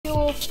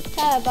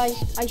Tab,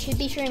 I should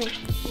be streaming.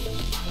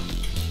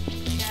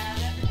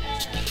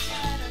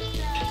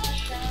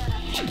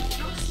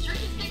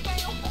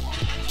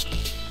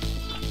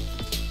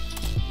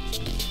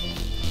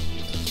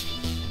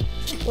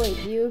 Wait,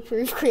 you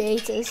approve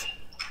creators?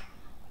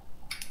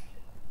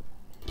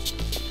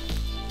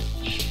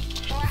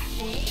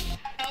 Raffi?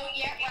 Oh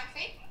yeah,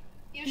 Raffi.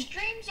 Your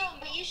stream's on,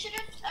 but you should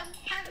have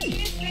cancelled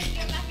your stream and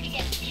go back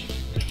again.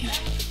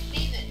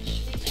 Leave it.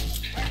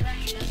 Right,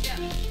 Raffi, let's go.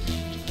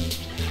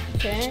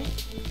 Okay.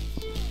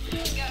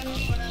 Let's go.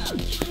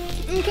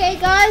 Okay,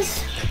 guys.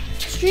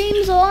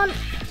 Stream's on.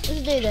 Let's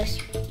do this.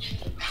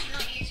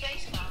 Not use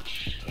spacebar.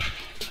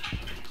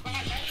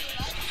 Right,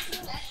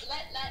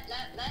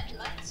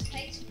 let's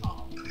spacebar.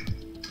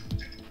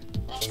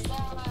 Let's go.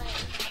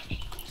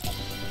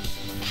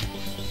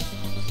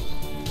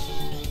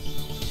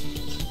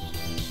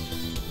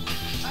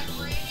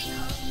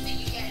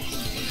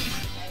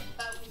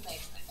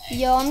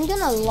 Yo, I'm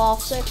gonna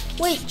laugh so.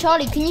 Wait,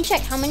 Charlie, can you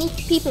check how many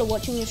people are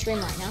watching your stream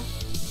right now?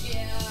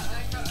 Yeah,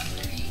 I got a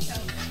pretty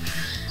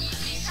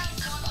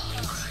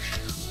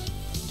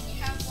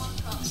You have one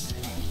cost.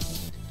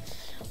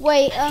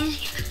 Wait,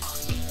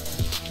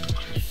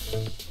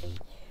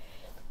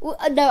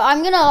 no,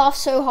 I'm gonna laugh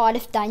so hard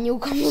if Daniel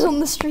comes on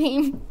the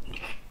stream.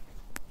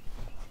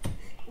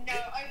 No,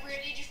 I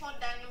really just want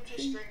Daniel to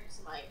stream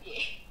tonight.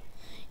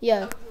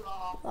 Yo,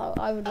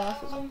 I would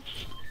laugh as well.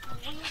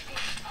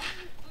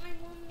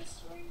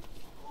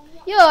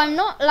 Yo, I'm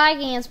not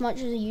lagging as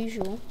much as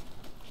usual.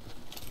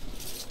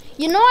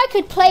 You know, I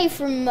could play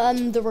from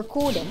the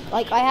recording.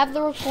 Like, I have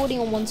the recording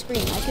on one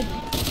screen.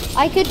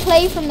 I could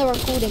play from the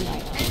recording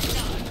right now.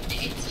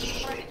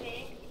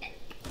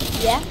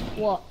 Yeah?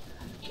 What?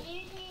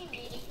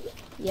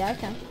 Yeah, I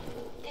can.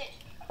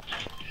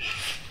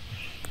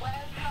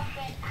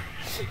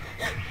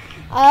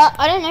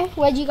 I don't know.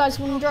 Where do you guys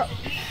want to drop?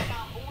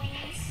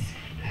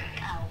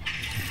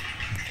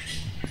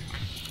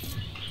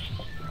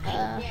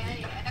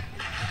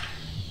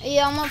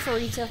 Yeah, I'm up for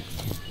Rita.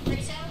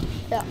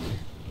 Yeah.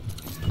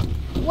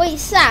 Wait,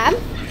 Sam.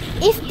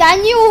 If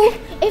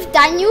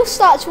Daniel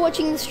starts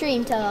watching the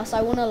stream, tell us.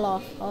 I want to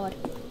laugh hard.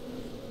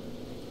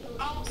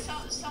 Oh,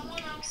 someone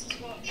else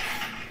is watching.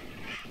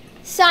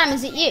 Sam,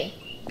 is it you?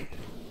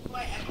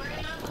 Wait,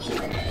 everyone else?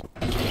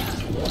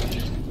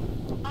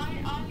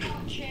 I'm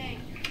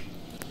watching.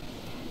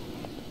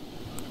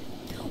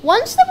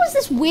 Once there was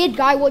this weird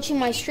guy watching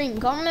my stream.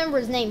 Can't remember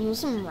his name. He was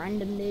some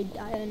random dude.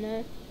 I don't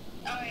know.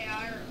 Oh yeah,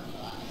 I remember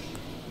that.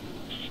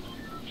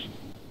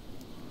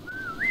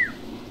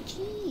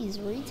 Jeez,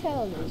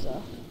 retailers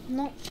are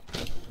not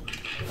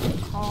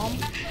calm.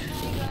 Wait a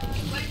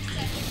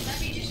second, let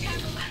me just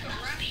have a look at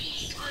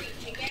Raffi's screen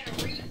to get a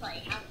replay.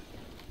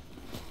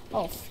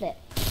 Oh, flip.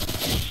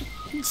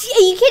 Are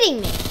you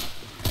kidding me?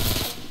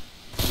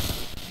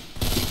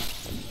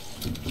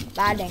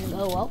 That didn't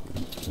go well.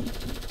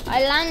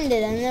 I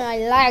landed and then I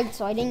lagged,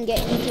 so I didn't get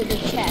into the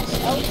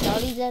chest. Oh,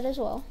 Charlie's dead as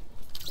well.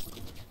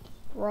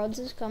 Rods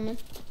is coming.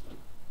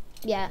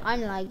 Yeah,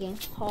 I'm lagging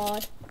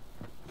hard.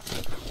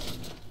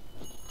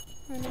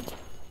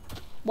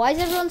 Why is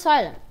everyone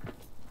silent?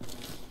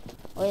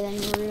 Wait, let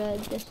me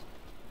reload this.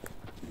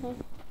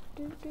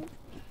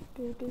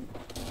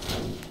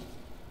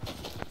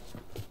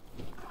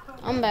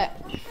 I'm back.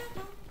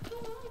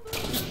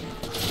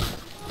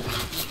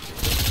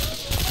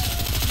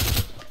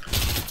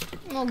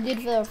 Not good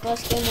for the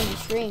first game on the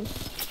stream.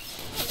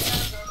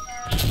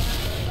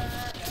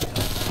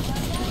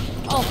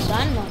 Oh,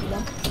 Sandmon's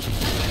done.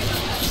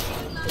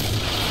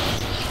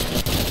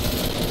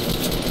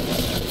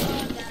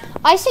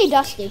 I say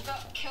Dusty.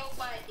 Got killed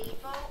by a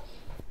default.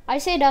 I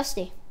say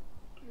Dusty.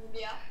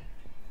 Yeah.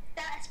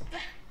 That's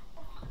bad.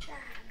 Oh, damn.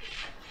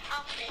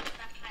 I'll take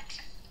that.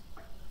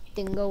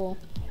 Didn't go well.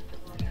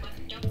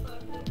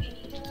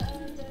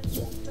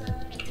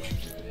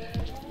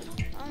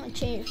 I'm gonna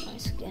change my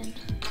skin.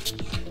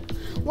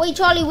 Wait,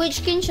 Charlie, which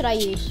skin should I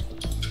use?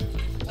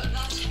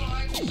 That's what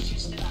I was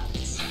just about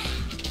to say.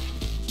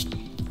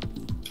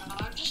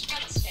 I'm just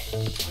gonna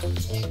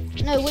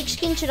stick. No, which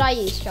skin should I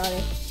use,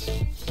 Charlie?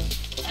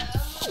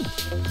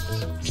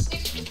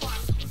 Stick with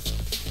one.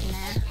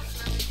 Nah.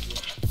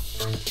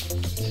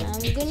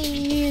 I'm gonna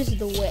use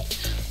the whip.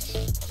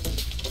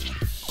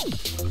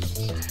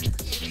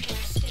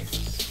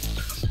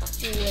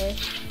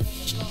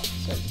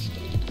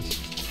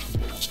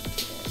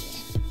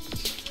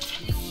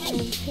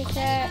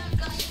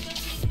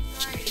 Pickaxe.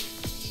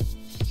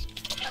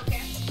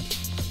 Okay.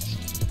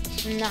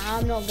 Nah,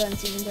 I'm not going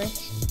season 3.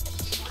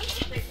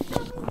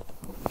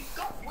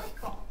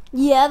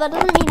 Yeah, that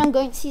doesn't mean I'm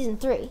going to season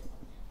 3.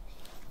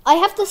 I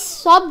have the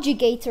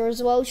Subjugator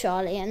as well,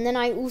 Charlie, and then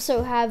I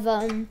also have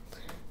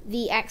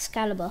the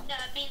Excalibur. No,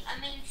 I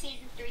mean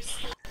season 3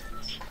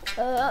 skins.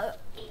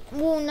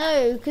 Well,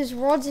 no, because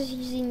Rods is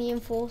using the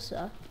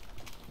Enforcer.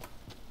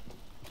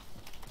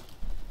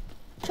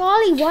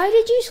 Charlie, why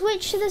did you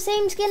switch to the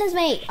same skin as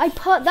me?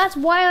 That's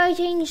why I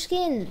changed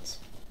skins.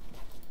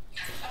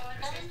 Oh,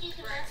 I didn't use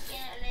the best skin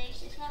at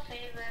least. It's my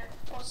favorite.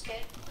 What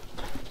skin?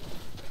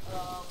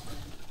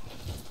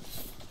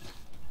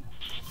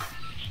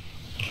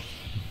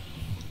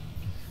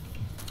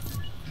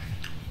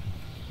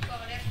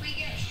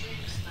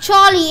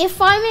 Charlie, if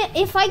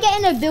I get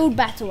in a build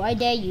battle, I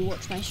dare you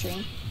watch my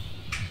stream.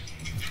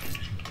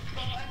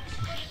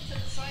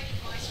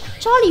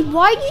 Charlie,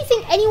 why do you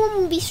think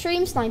anyone would be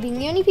stream sniping?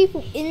 The only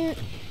people in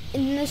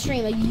the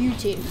stream are you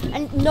two,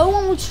 and no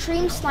one would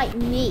stream snipe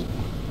me.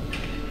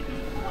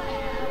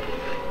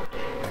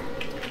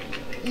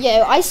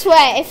 Yo, I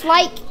swear, if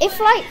like. You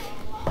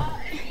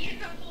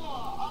know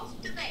what?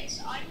 After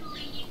this, I'm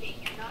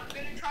leaving, and I'm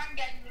gonna try and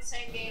get in the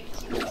same game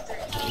as you.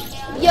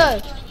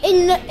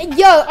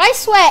 Yo, I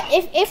swear,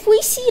 if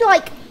we see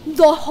like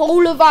the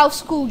whole of our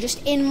school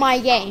just in my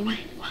game,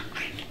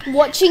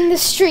 watching the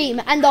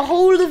stream, and the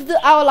whole of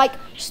our like,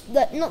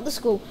 not the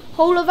school,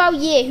 whole of our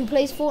year who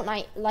plays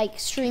Fortnite like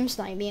stream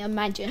snipe me,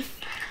 imagine.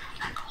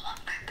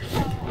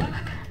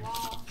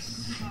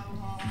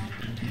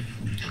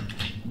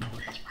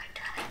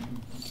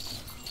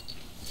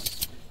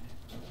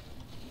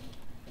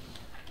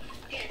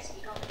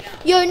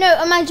 Yo,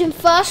 no, imagine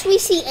first we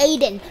see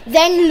Aiden,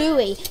 then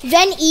Louis,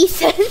 then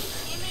Ethan.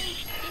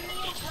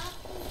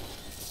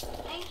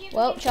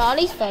 Well,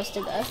 Charlie's first to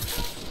go.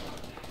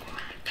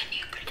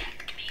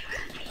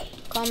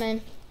 Come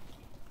in.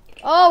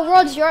 Oh,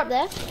 Rods, you're up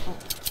there. Oh,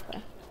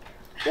 okay.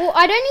 Well,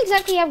 I don't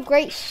exactly have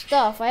great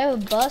stuff. I have a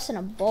burst and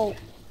a bolt.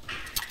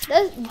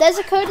 There's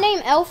a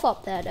codename Elf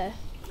up there, though.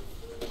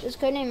 There's a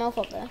codename Elf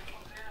up there.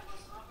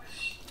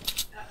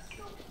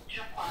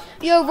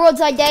 Yo, Rods,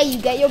 I dare you.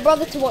 Get your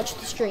brother to watch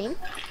the stream.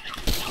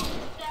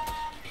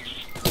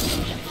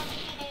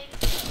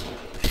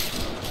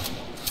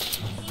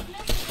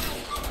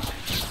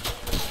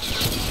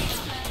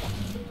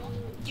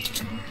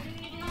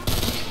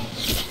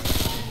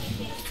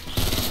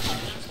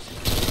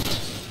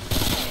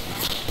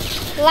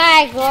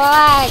 Lag,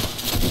 lag,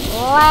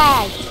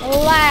 lag,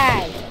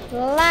 lag,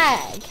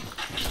 lag.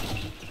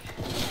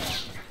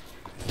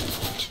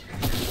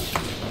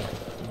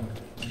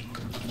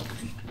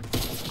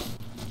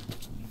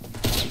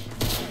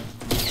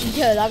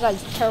 Yo, that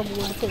guy's terrible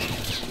with the pistol.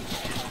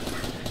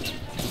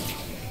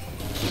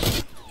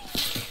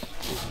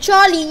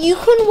 Charlie, you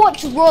can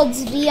watch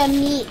Rods via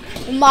me,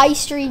 my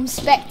stream,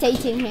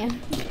 spectating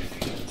him.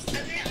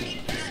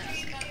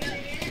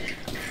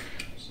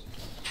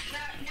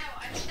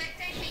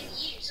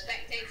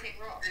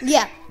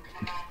 Yeah.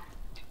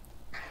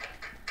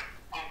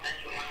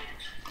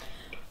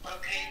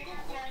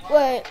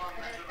 Wait.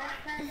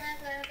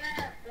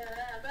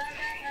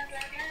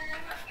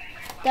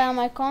 Damn,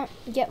 I can't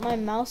get my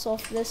mouse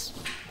off this.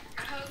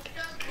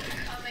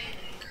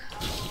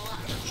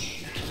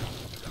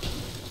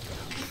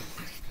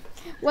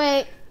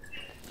 Wait.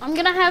 I'm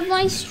gonna have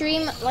my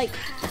stream like.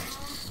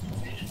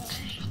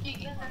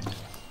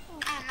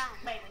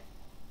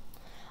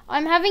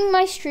 I'm having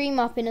my stream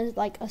up in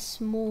a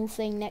small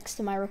thing next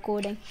to my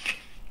recording.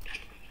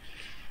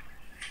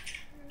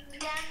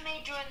 Dan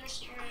may join the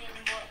stream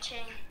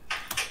watching.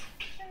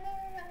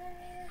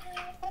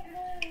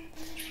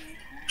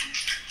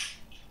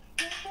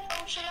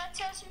 Oh, shall I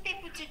tell some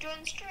people to join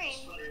the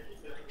stream?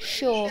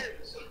 Sure.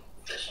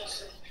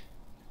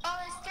 Oh,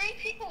 there's 3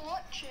 people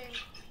watching.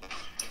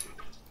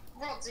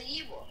 Rods, are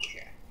you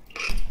watching?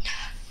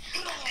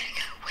 I'm gonna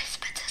go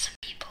whisper to some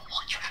people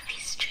watch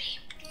Raffi's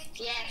stream.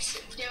 Yes,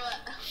 do it.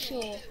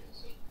 Sure.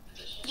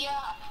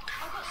 Yeah,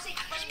 I've got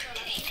 6 friends on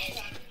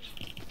it.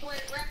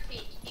 Wait, Raffi,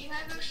 do you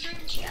have your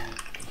stream chat?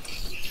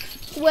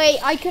 Wait,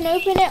 I can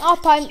open it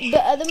up. But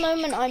at the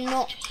moment I'm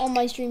not on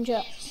my stream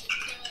chat.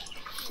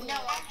 No, I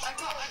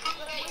got my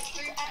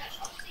stream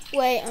chat.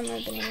 Wait, I'm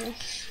opening it.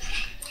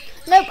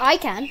 Nope, I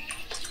can.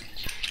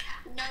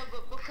 No,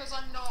 but because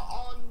I'm not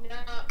on,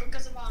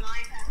 because I'm on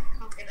iPad, I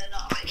can't get it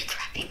up. It's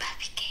Raffi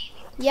Baffi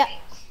Gaming. Yep.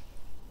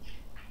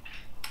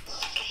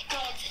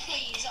 God,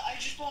 please, I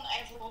just want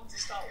everyone to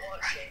start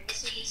watching.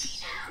 This is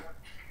so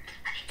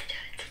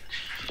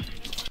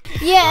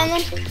good. Yeah,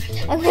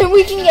 and then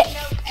we can get. No,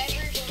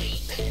 everybody.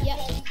 Yep.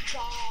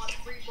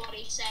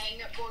 Everybody saying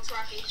watch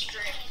Raffi's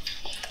stream.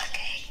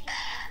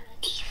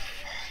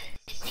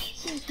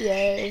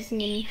 Yes.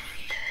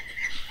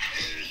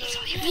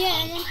 Yeah,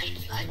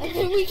 and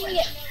then we can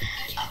get.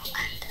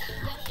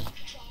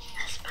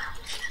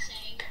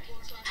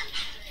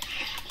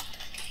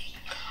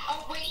 Oh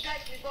wait,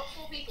 guys, we've got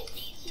 4 people.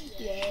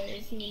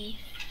 Yes.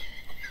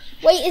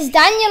 Wait, is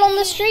Daniel on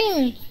the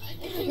stream?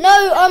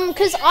 No,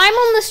 cause I'm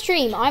on the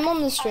stream. I'm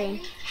on the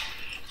stream.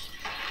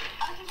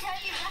 I can tell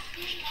you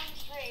Raffi's on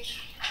the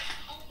stream.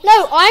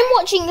 No, I'm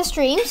watching the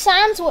stream.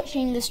 Sam's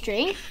watching the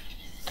stream.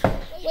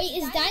 Wait,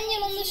 is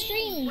Daniel on the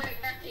stream?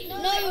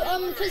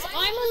 No, cause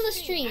I'm on the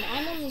stream.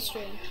 I'm on the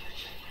stream.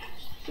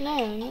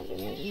 No, I'm not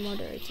the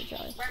moderator,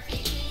 Charlie.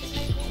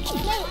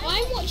 No,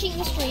 I'm watching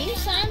the stream.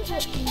 Sam's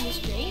watching the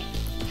stream.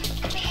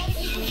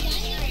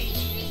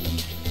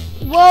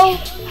 Well,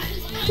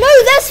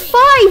 no, there's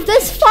 5.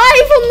 There's 5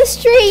 on the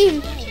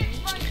stream.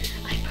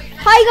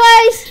 Hi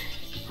guys.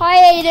 Hi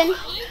Aiden.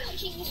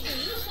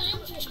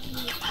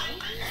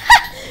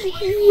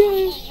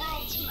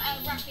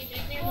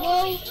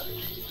 Well,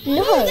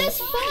 no, there's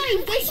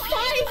 5. There's 5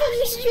 on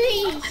the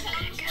stream.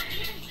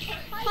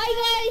 Hi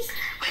guys.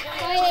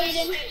 Hi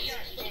Aiden.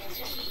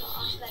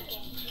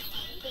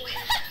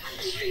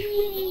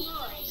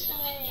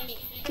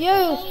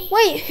 Yo,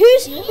 wait,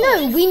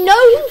 no, we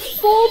know who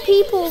four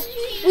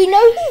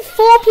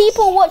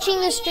people watching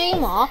the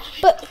stream are,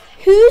 but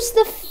who's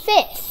the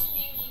fifth?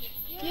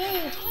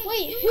 Yo,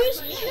 wait, we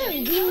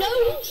know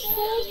who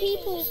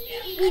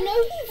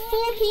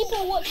four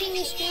people watching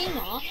the stream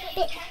are,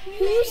 but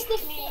who's the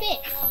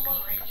fifth?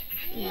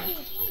 Yeah.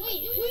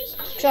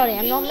 Charlie,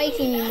 I'm not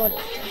making you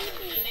moderator.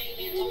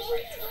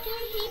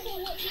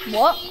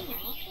 What?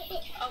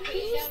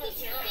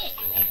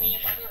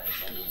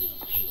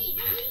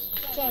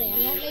 Sorry,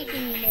 I'm not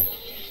making you moderator.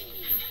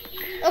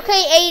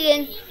 Okay,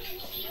 Aiden.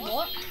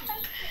 What?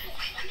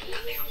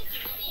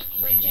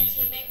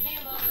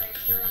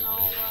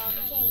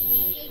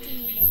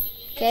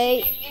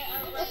 Okay.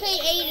 Okay,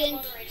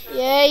 Aiden.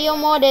 Yeah, you're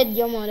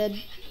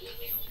modded.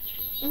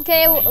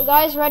 Okay,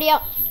 guys, ready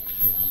up.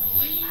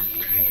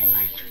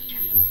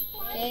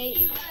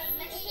 Okay.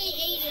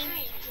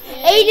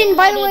 Aiden,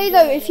 by the way,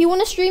 though, if you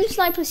want to stream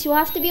snipers, you'll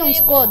have to be on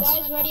squads.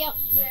 Guys, ready up.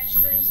 Yeah,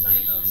 stream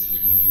snipers.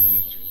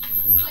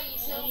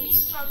 Please, it'll be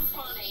so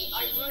funny.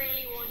 I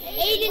really want it.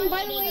 Aiden,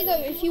 by the way,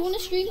 though, if you want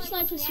to stream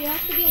snipers, you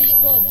have to be on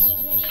squads.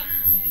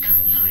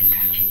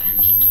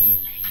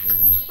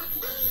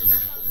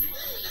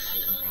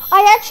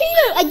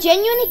 I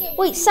genuinely...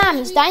 Wait, Sam,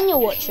 is Daniel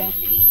watching?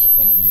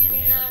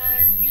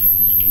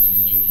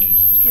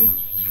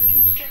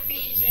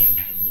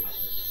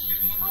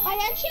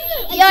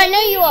 Yeah, I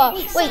know you are.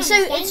 Wait, so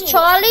it's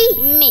Charlie,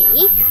 me,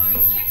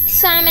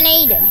 Sam and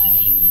Aiden.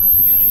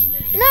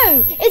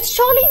 No, it's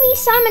Charlie, me,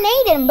 Sam and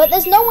Aiden, but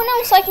there's no one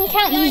else I can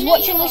count who's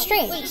watching the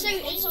stream. Wait, so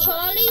it's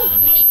Charlie,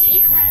 me,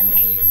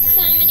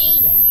 Sam and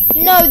Aiden.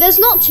 No, there's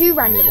not two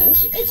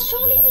randomers. It's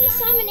Charlie, me,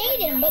 Sam and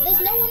Aiden, but there's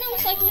no one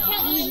else I can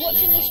count who's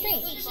watching the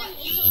stream.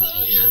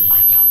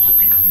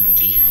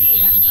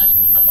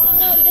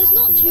 No, there's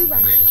not two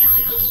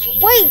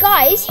randomers. Wait,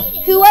 guys,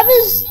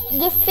 whoever's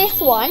the fifth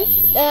one,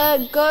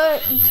 go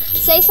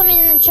say something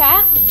in the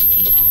chat.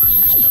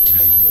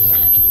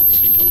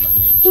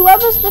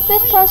 Whoever's the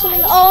fifth person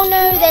in oh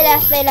no, they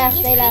left.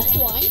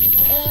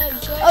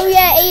 Oh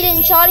yeah,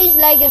 Aiden, Charlie's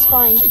leg is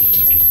fine.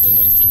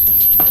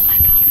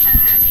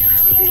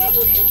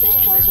 Whoever's the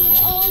fifth person in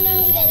oh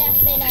no, they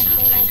left.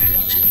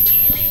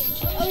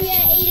 Oh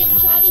yeah, Aiden,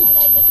 Charlie's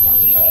leg is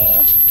fine.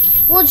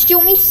 Rog, do you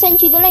want me to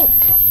send you the link?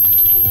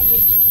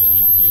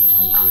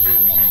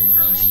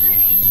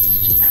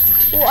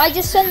 Well, I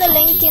just sent the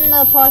link in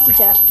the party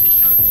chat.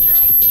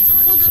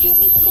 Rog, do you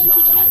want me to send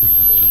you the link?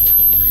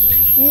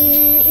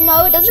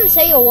 No, it doesn't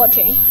say you're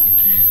watching.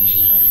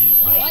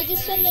 Well, I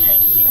just sent the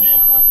link in the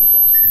party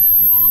chat.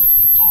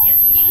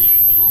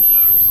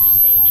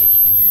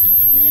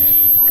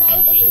 No,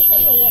 it doesn't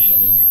say you're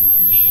watching.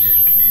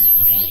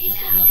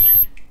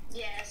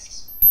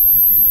 Yes.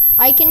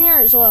 I can hear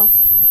it as well.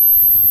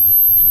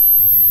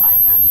 I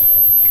can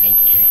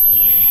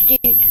hear.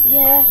 Dude,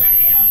 yeah.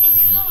 Is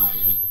it on?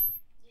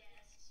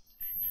 Yes.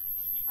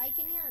 I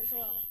can hear it as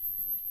well.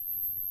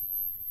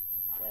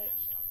 Wait.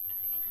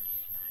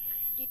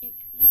 Dude,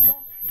 yeah.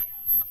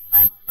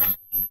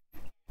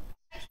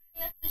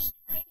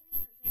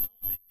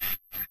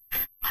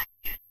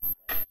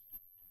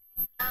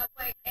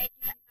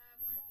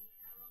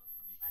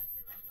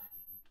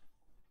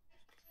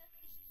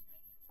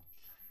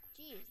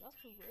 Jeez, that's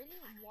really...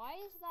 Why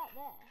is that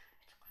there?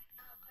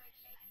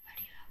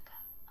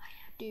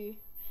 Dude.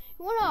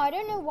 Well, no, I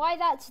don't know why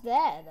that's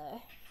there,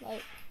 though.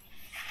 Like...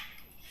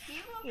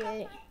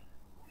 Wait.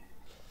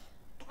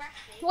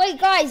 Wait,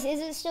 guys, is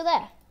it still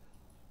there?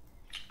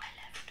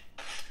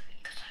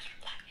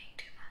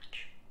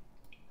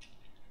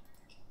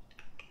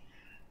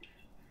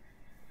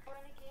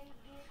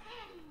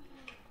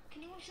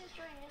 Can you watch this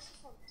during this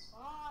one?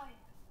 Why?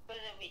 But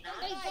it'll be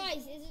nice. Wait,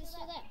 guys, is it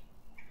still there?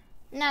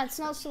 No, it's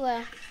not still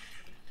there.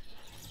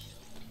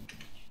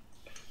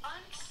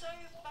 I'm so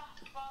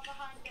far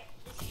behind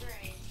this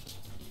stream.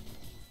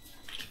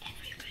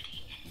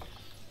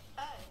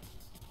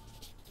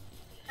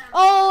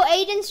 Oh,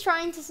 Aiden's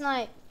trying to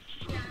snipe.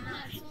 Yeah, no,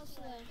 it's not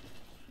still there.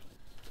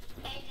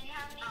 Aiden,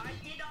 how many?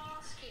 I did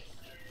ask it.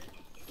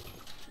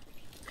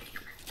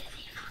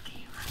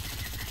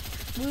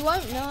 We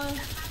won't know.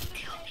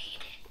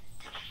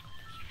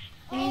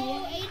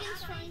 Oh,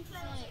 Aiden's trying to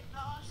snipe.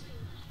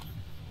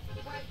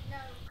 Wait, no,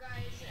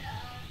 guys.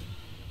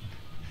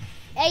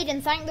 Aiden,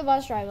 thank the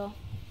bus driver.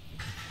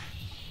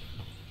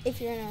 If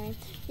you're in our game.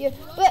 Yeah.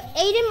 But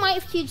Aiden might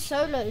have queued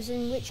solos,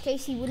 in which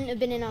case he wouldn't have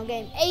been in our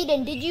game.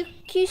 Aiden, did you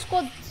queue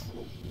squads?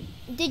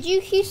 Did you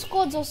queue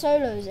squads or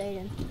solos,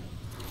 Aiden?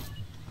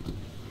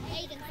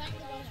 Aiden, thank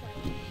the bus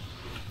driver.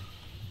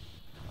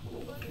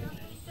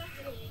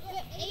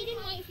 But Aiden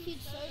might have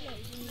queued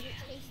solos, in which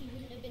case he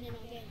wouldn't have been in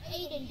our game.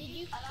 Aiden, did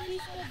you queue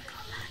squads?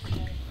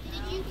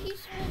 Did you queue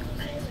squads or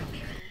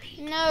solos?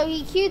 No,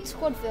 he queued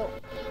squad fill.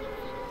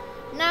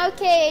 No,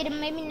 okay, Aiden,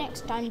 maybe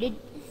next time, dude.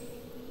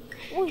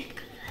 Ooh.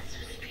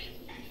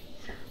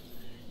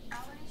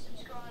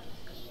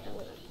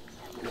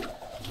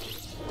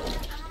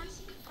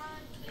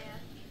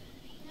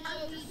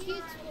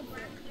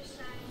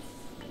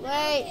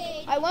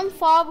 Wait, I won't went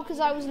far because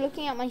I was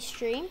looking at my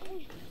stream.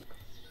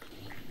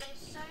 There's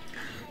so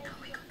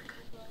many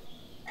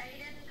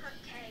Aiden put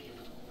cave.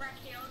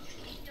 Raffi, I'll just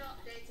keep you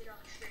updated on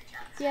stream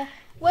chat. Yeah.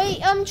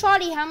 Wait,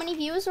 Charlie, how many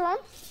viewers are on?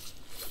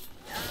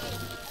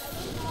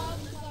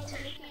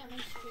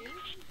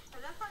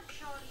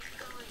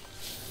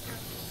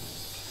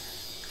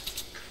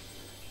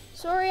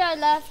 Sorry I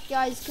left,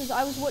 guys, because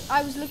I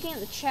was looking at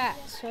the chat.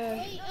 So.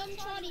 Wait,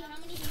 Charlie, how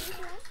many viewers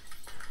are on?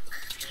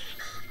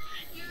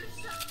 You were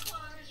so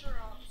close,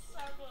 Rob. So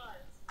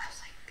close. I was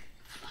like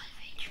 500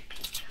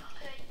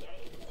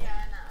 Yeah,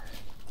 I know.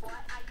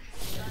 What?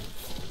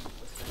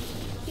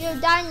 Yo,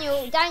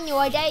 Daniel,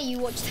 I dare you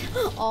watch.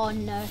 Oh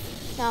no,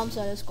 now I'm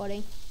solo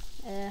squatting.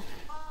 Oh,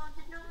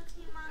 did not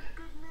see my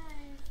good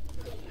move.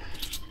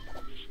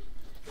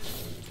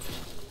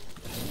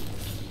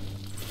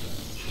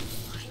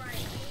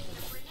 Right,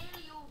 we're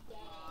nearly all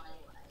dead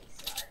anyway,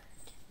 so.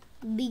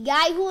 The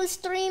guy who is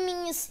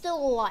streaming is still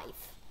alive.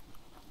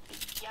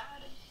 Yeah.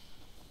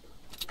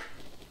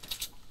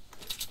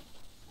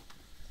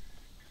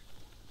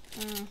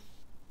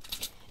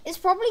 It's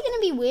probably going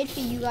to be weird for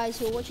you guys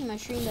who are watching my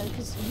stream though,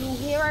 because you'll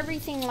hear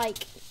everything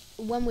like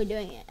when we're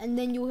doing it, and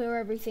then you'll hear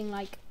everything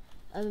like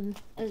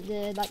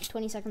the like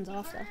 20 seconds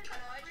after. I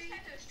just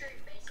had to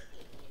stream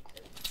basically.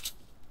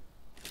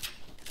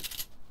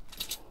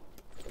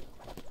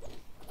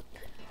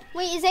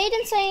 Wait, is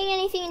Aiden saying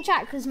anything in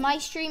chat? Because my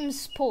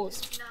stream's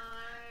paused. No,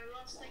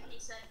 last thing he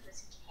said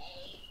was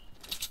K.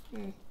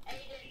 Aiden,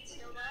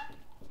 still there?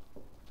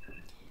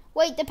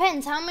 Wait,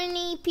 depends. How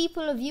many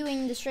people are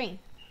viewing the stream?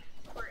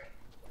 3.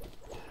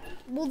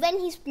 Well, then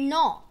he's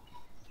not.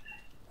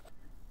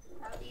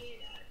 How do you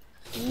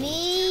know?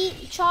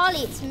 Me,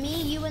 Charlie, it's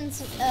me, you, and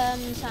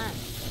Sam.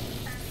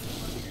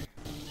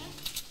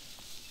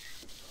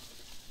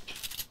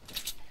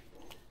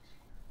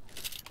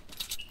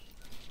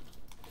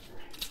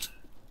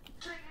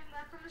 Turning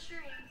back from the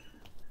stream.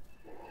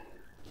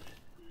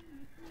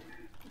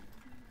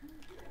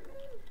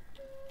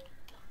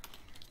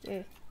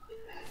 Yeah.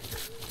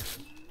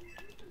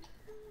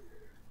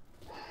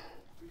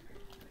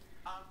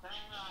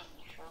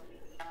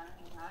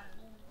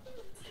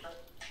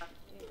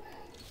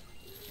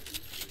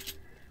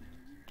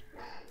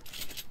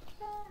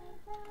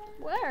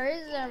 Where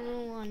is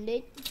everyone,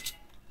 dude?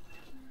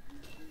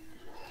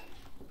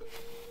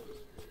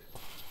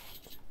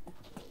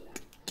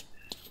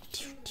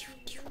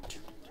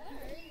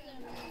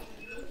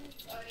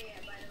 Oh yeah,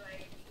 by the way,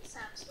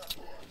 Sam's stopped.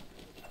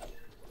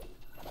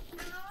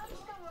 No, I'm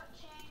still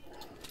watching.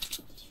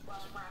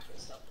 Well, Raffi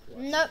stopped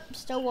watching. Nope,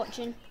 still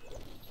watching.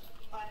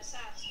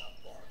 Sam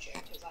stopped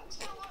watching because I'm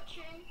still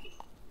watching. It's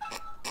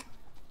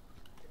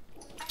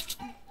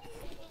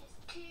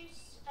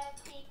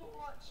 2 people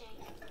watching,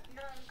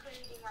 not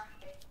including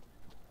Raffi.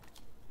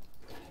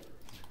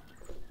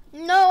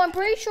 No, I'm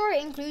pretty sure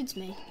it includes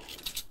me.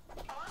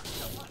 Oh, I'm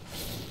still watching.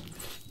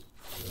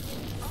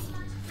 I'm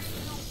not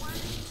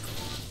running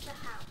towards the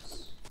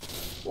house.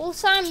 Well,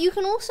 Sam, you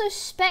can also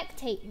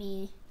spectate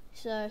me,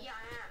 so. Yeah, I am.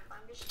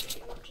 I'm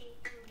just watching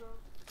Google.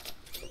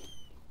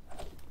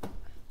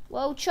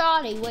 Well,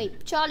 Charlie,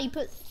 wait, Charlie,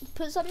 put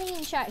something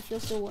in chat if you're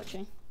still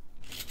watching.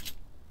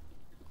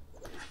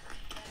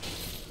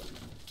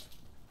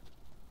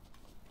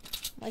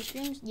 My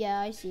streams? Yeah,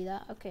 I see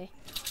that. Okay.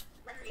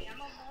 Raffi, I'm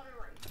a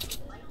moderator.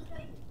 Why don't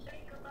they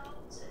think about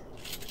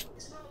it?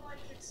 It's not like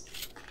it's.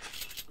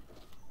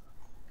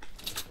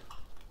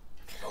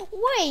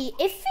 Wait,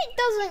 if it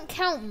doesn't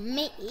count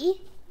me,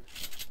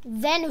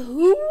 then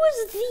who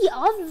was the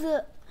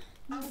other?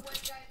 Oh, wait,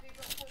 guys, we've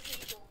got 4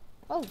 people.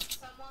 Oh.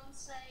 Someone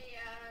say,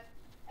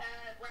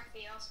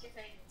 Raffi, ask if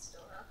Aiden's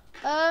still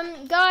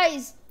there.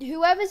 Guys,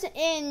 whoever's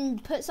in,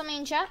 put something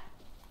in chat.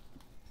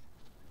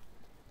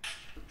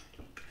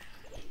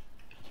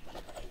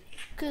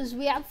 Because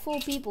we have 4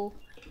 people.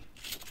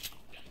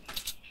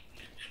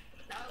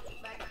 No,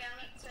 back down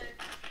at 2.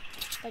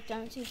 Back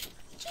down to.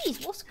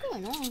 Jeez, what's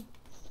going on?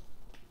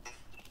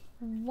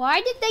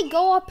 Why did they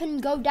go up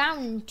and go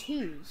down in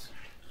 2s?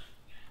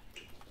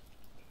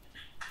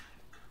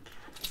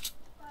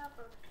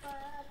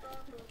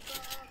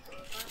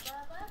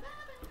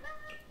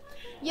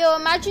 Yo,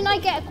 imagine I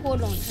get a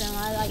quad launcher and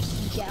I like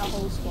get a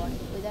whole squad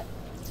with it.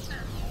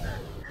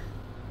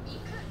 You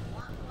could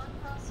one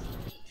person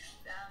each.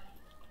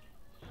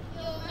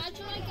 Yo,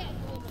 imagine I get a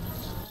quad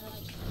launcher and I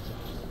like.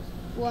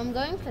 Well, I'm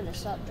going for the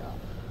sub drop.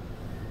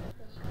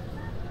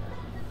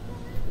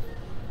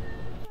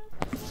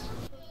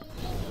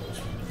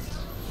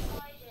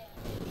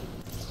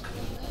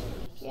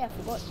 Yeah, I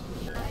forgot.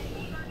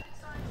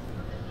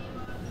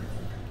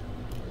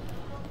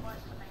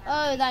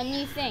 Oh, that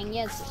new thing.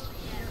 Yes,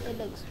 it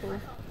looks cool.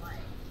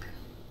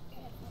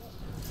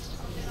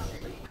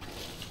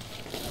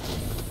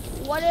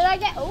 What did I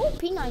get? Oh,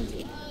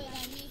 P90.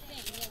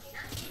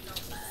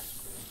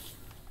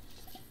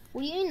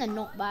 What do you mean they're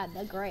not bad?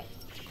 They're great.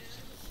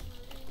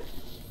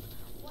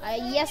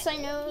 Yes, I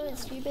know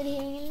it's stupid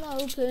here in the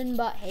open,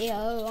 but hey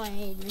ho, I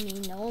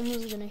mean, no one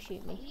was gonna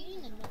shoot me.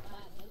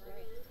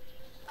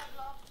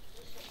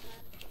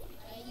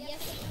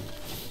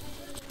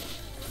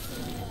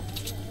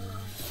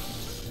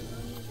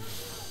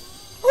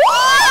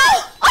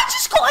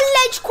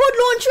 ledge quad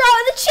launcher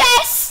out of the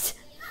chest!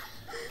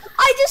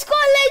 I just got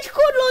a ledge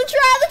quad launcher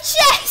out of the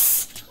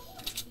chest!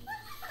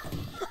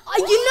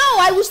 You know,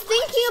 I was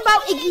thinking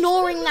about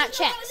ignoring that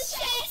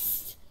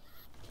chest.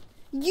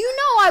 You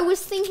know, I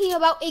was thinking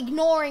about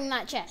ignoring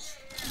that chest.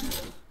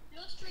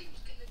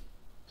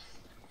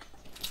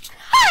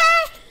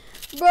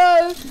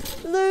 Bro,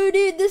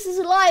 dude, this is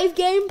live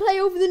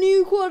gameplay of the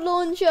new quad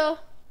launcher.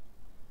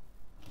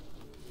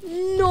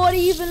 Not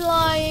even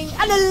lying.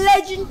 And a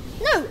legend.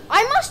 No,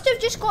 I must have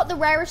just got the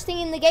rarest thing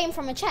in the game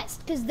from a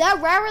chest, because they're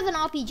rarer than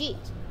RPGs.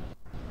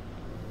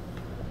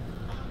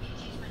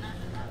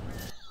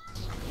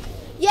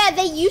 Yeah,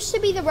 they used to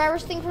be the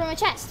rarest thing from a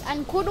chest,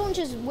 and quad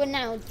launchers were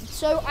now.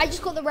 So I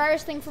just got the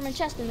rarest thing from a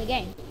chest in the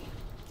game.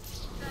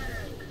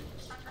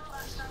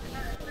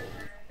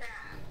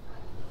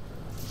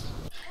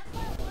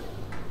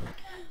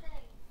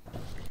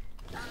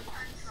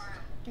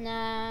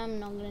 Nah, I'm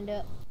not gonna do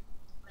it.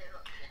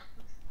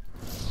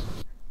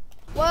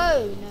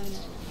 Whoa,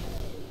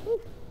 no.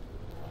 Ooh.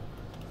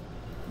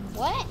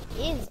 What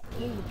is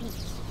in the beach?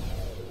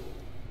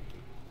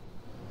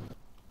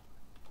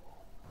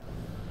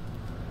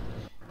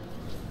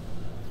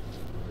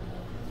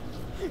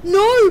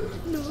 No!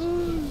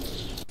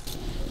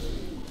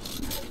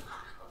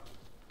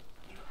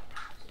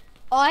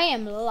 I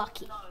am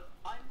lucky. No,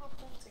 I'm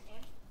reporting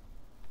him.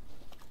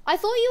 I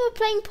thought you were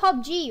playing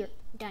PUBG,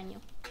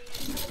 Daniel.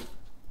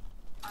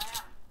 I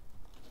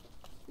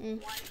am.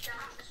 Mm. Why is that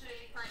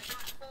actually playing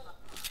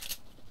Fortnite?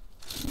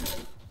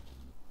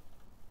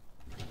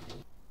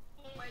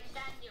 Wait,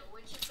 Daniel,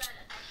 which is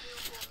better, PUBG or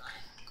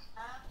Fortnite?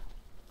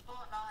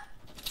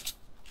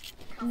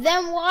 Fortnite.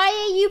 Then why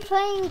are you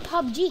playing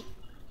PUBG?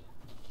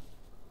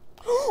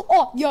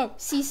 Oh, yo,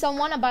 see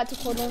someone about to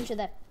quad launcher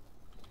there.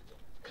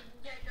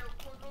 Yeah, no,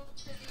 quad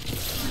launcher.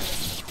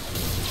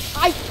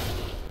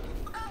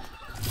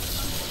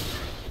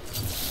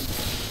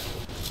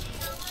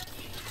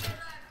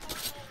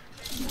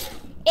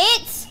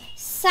 It's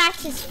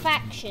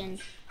satisfaction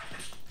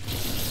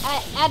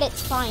at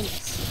its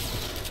finest.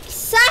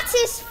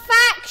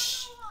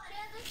 Satisfaction.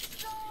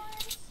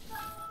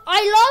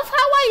 I love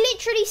how I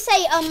literally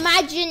say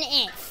imagine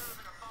if.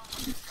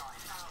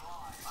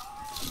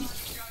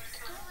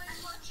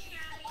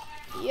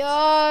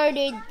 Yo,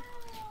 dude.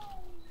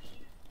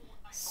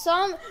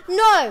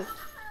 No.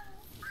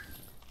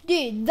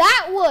 Dude,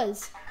 that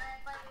was.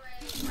 By the way,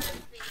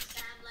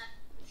 Sam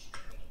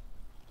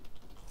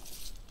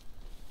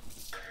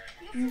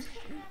left.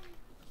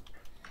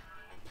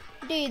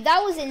 Dude,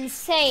 that was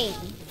insane.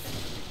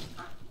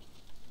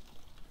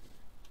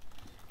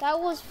 That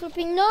was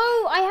flipping. No,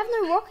 I have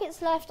no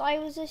rockets left. I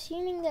was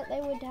assuming that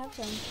they would have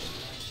some.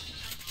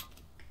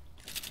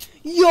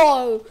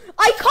 Yo,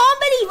 I can't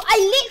believe I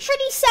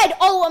literally said,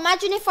 oh,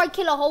 imagine if I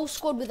kill a whole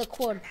squad with a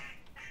quad.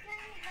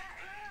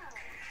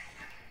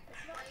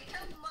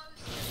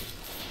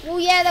 Well,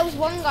 yeah, there was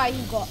one guy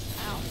who got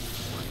out.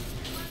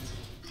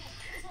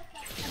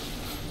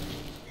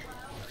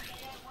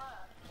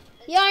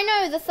 Yeah, I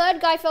know. The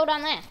third guy fell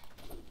down there.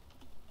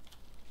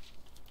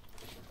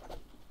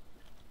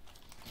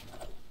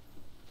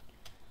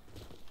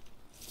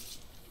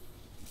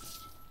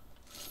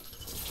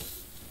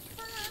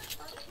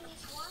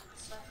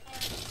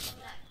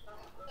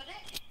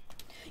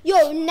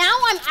 Yo, now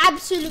I'm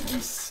absolutely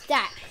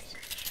stacked.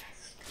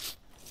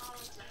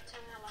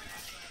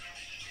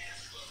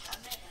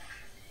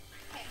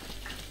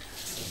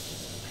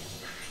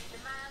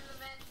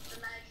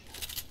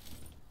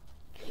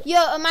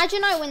 Yo,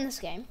 imagine I win this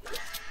game.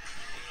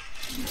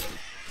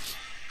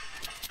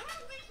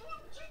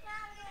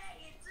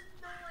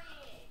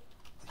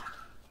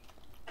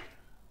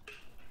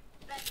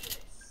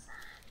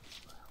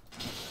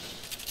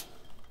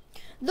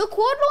 The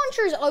quad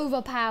launcher is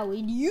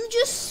overpowered. You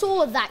just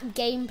saw that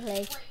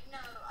gameplay. Wait, no,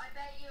 I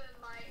bet you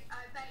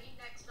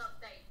next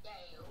update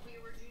day it'll be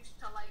reduced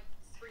to like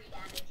 3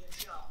 damage a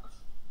shot.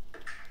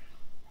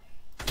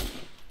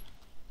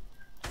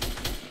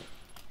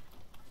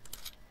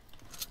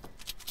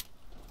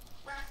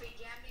 Raffi,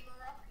 do you have any more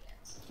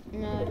rockets?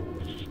 No.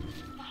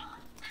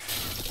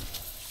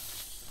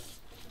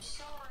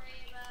 Sorry,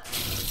 but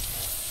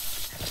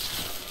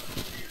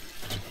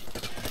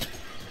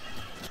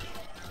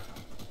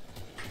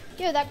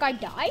Yo, that guy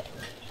died?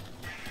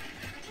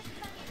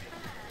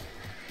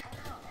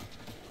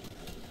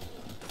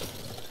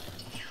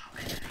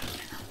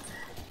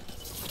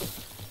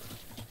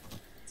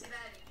 too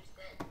bad you just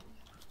did.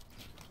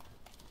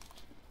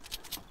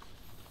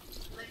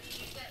 Like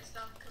you get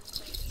stuff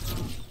completely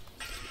wrong.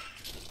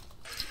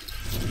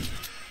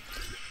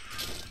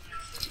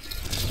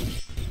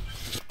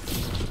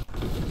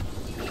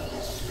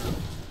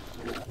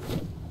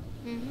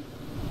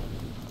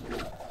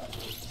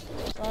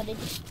 Sorry.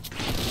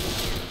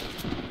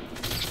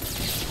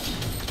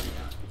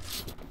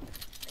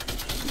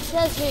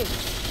 Says who?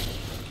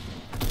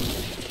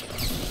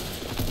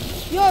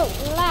 Yo,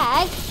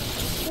 lag!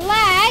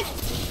 Lag!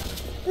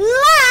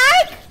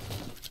 Lag!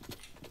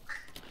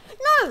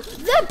 No,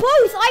 they're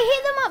both! I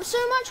hit them up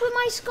so much with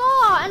my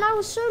scar and I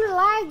was so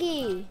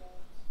laggy.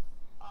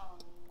 Oh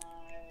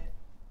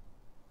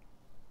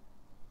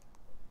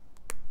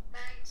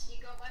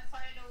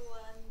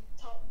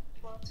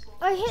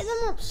I hit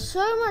them up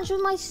so much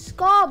with my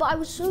scar, but I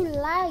was so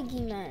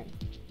laggy, man.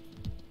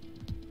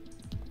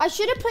 I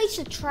should have placed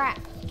a trap.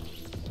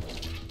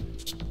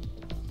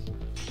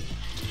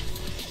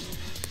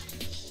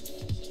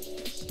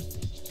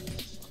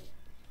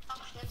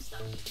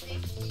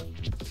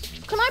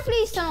 Can I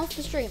please turn off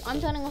the stream?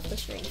 I'm turning off the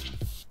stream.